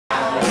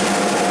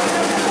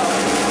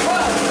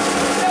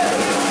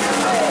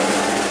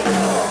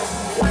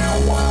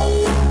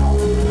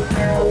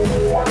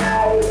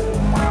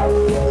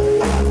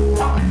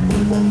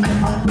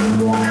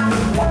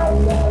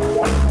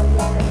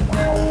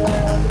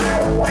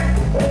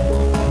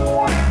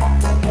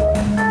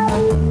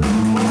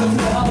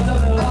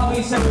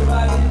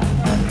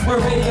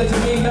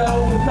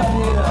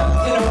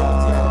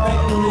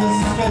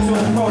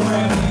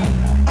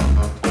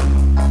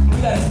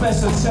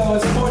special show.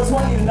 It's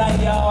 420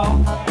 tonight,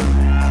 y'all.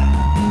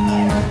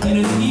 And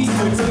it's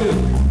Easter, too.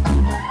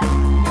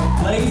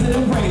 Blazing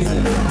and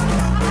praising.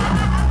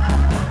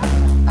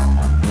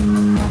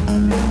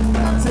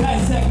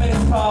 Tonight's segment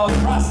is called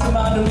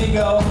Rastaman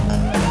Domingo.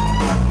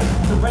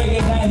 It's a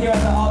reggae night here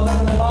at the Auld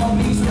Dubliner Long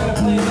Beach. We're going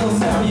to play a little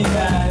set for you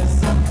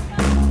guys.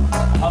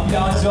 Hope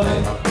y'all enjoy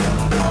it.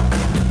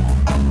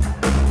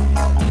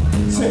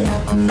 Check.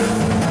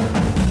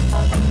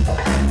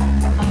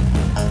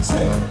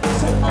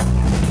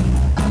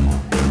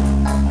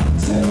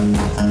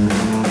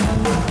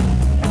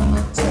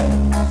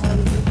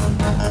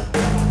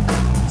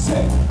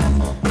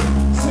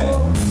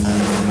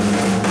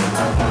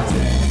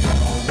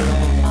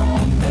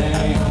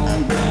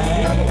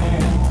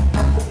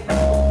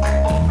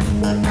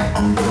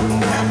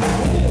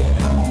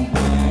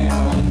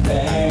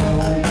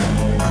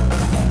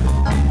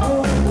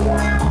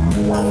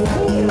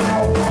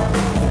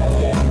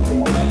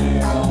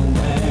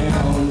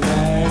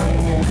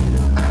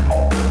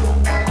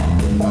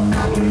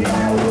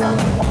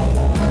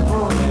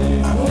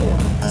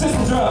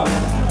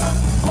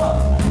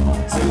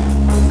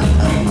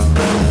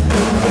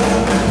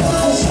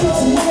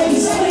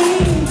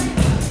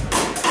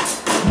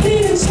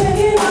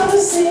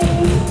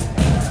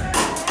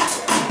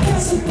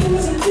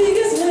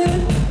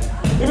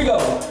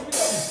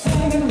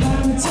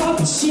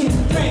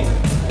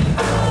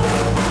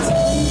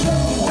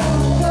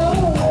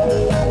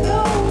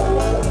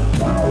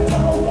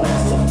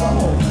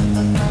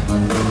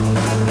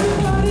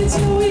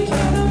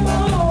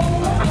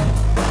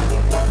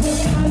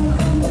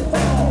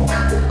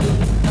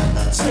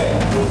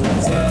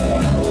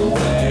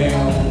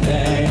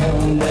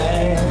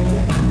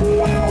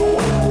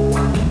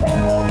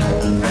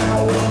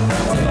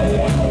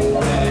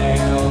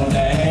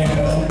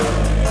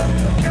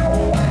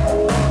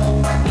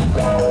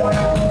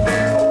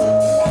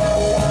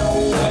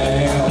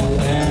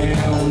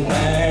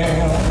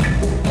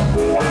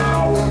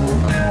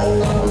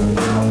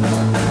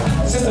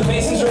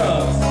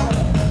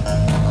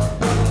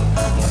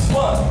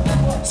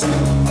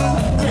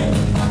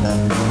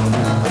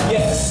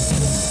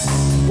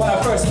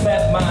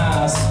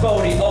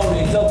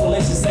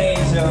 Domingo-SpottieOttieDopaliscious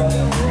angel.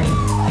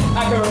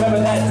 I can remember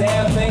that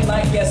damn thing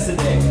like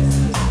yesterday.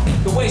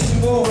 The way she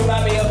moved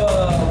reminded me of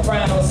a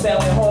brown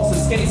stallion horse, a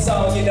skinny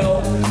song, you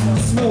know,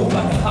 smooth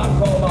like a hot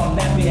comb on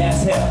nappy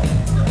ass hair.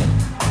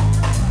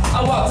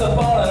 I walked up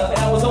on her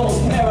and I was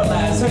almost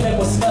paralyzed. Her neck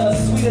was smelling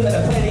sweeter than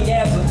a plate of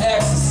yams with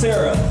extra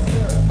syrup.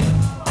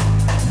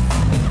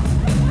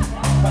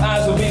 My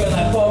eyes were beaming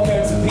like 4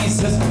 carats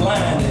apiece,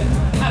 blinded.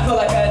 I felt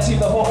like I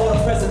achieved the whole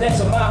order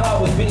presidential. My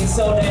heart was beating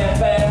so damn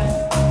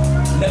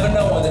fast, never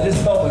knowing that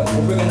this moment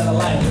will bring another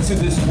life into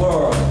this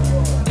world.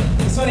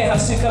 It's funny how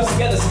shit comes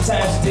together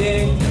sometimes, you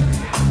dig?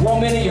 1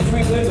 minute you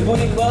frequent the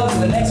booty clubs,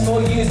 and the next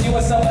 4 years you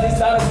and somebody's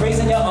daughter's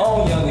raising your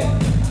own youngin'.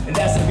 And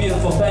that's a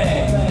beautiful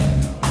thing.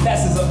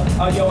 That's as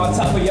are you on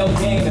top of your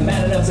game and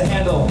man enough to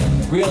handle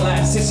real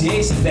life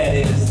situations, that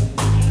is.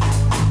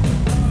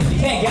 You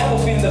can't gamble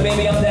feeding the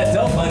baby on that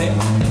dope money.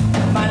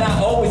 Might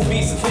not always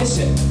be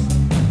sufficient.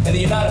 And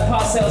the United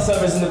Parcel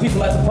Service and the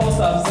people at the post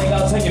office ain't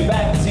gonna turn your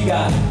back because you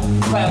got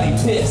cloudy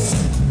pissed.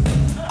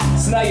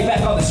 So now you're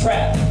back on the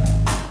track.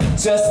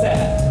 Just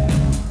that.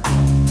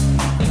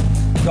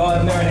 Go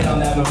ahead and marinate on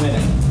that for a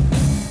minute.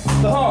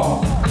 The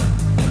home.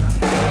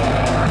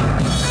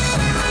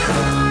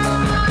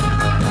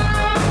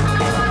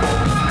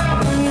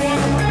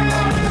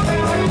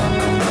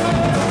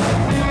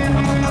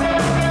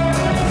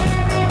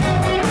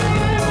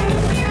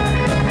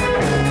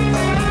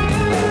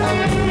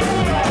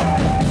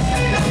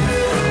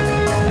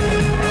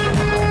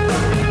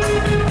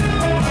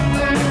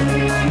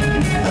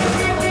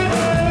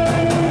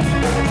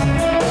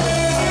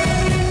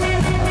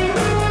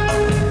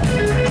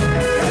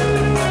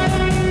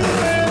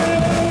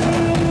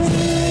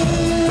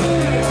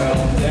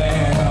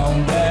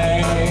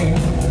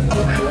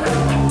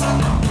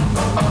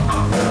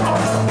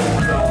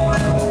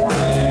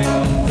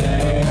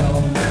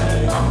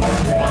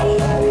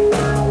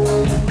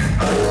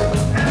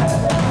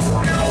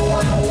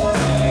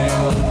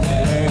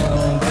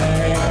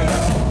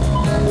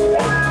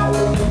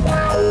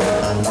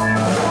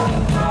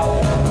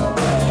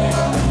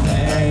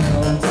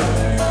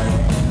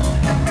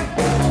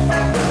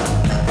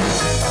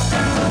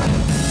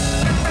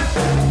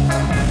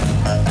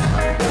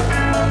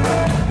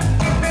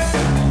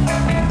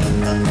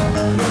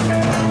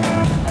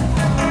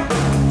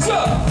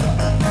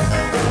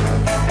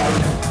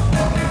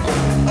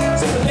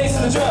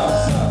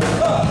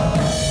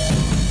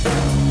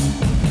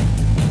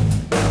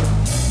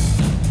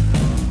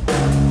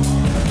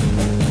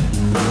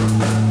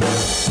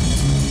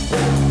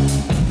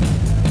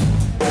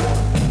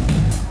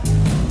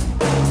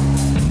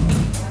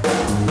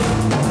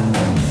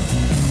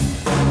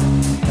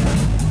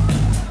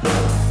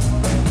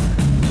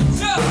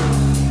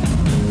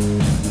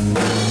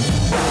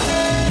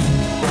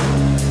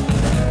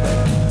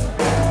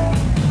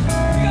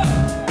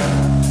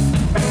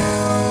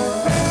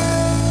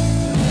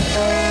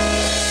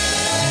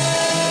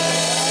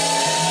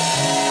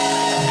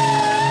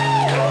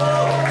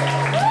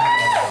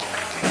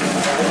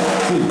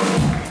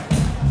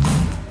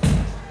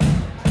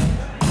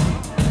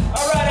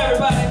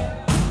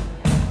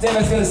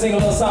 sing a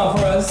little song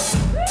for us.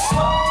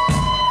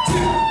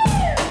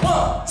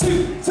 1,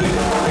 2,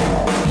 3.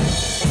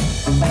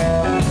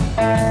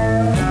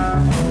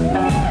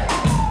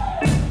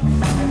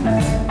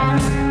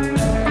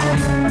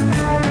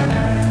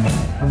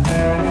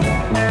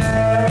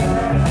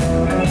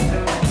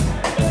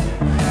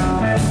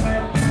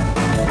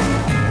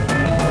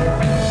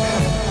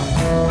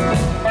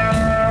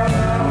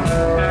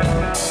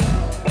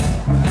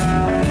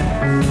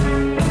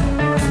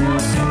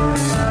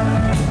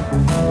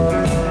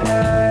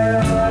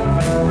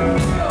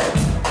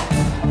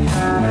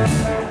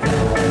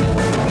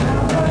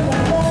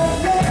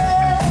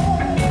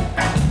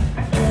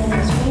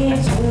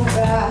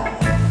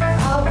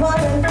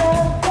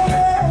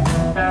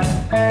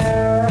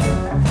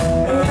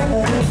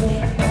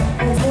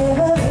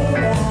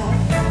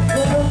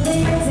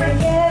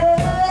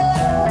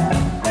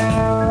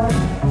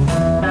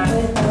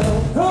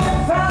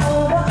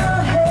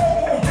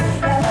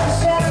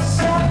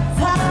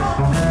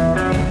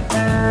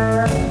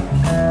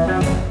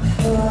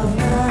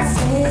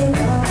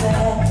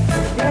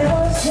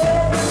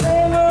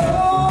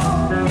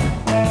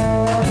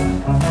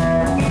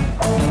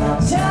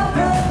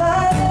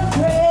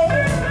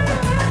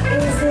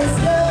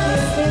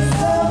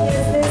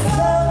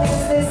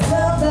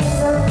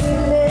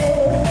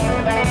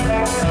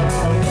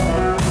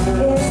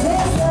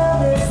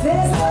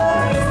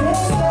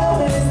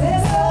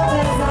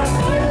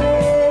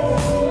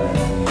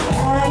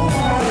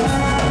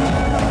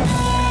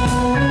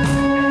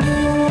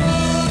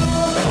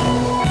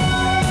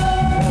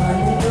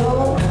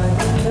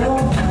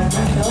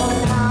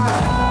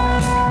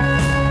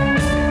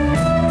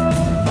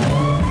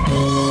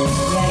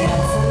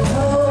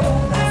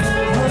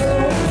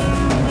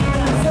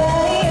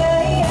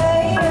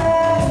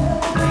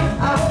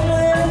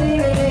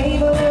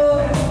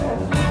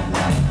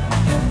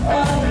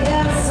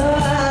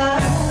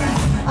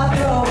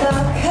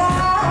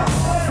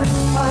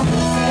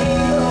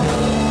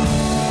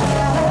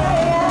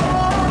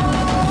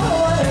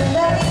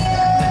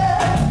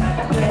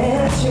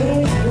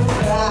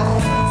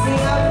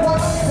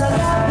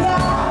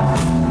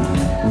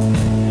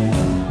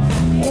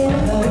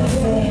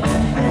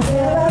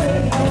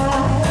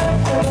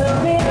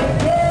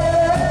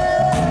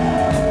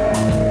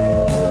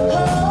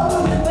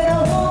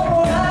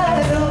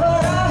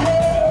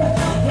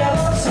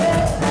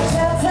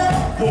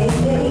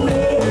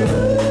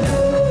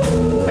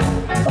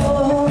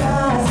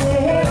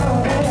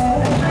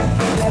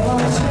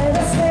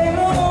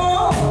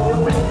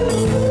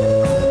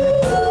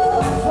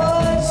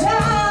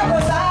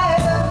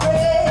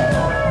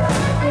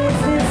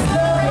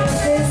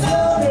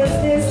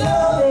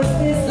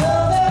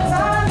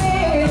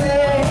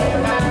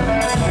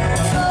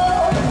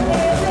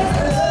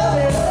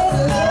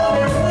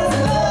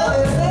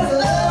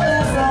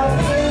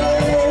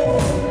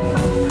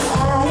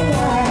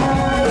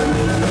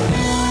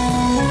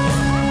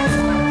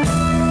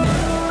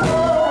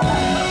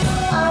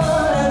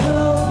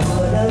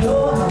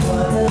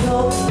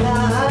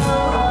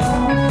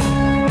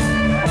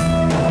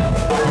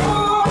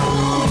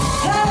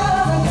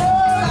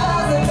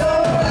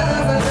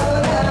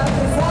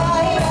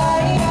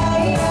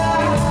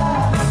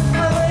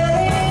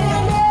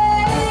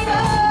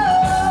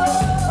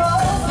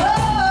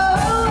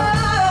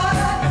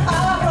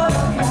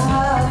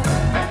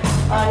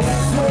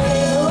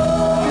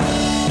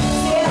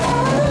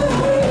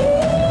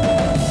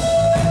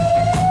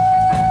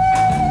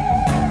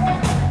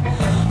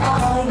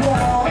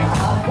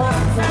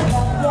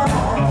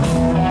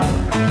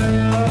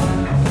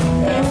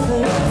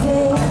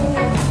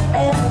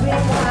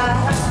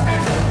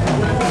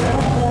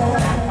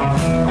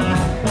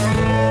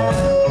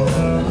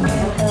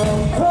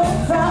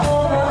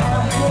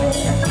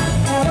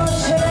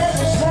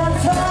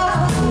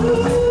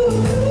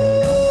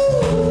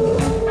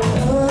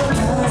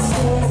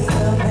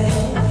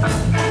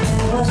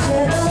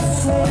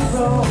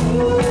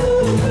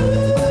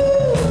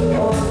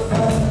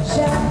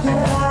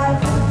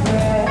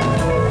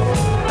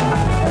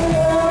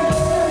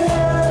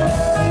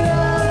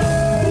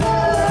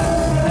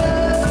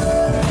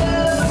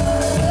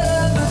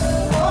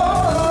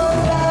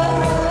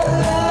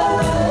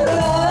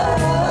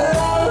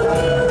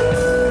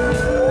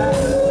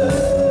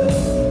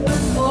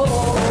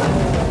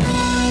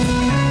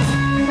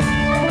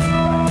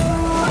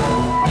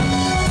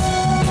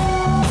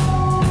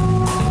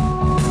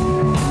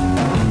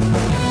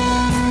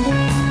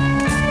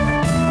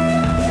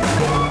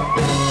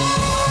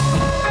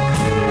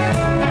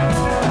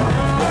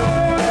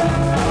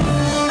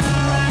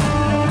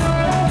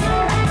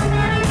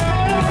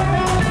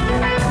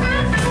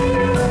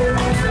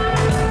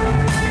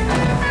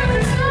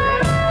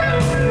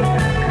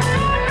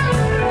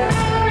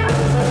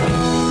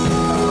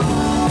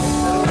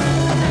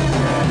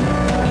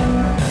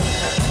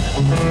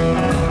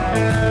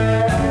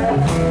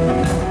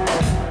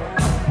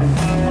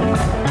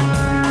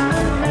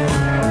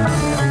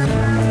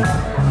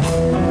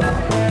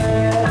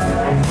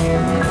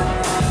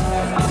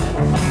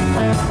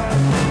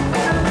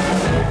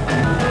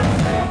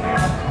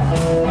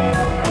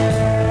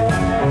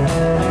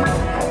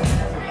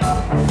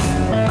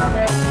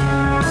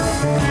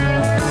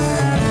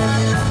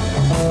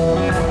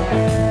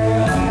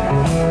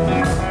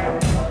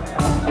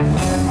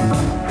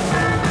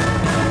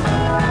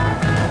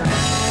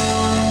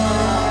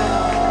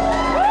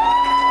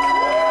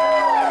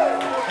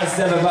 That's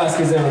Devin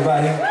Vasquez,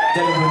 everybody.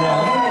 Devin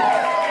Noel.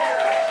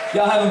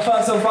 Y'all having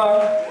fun so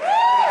far?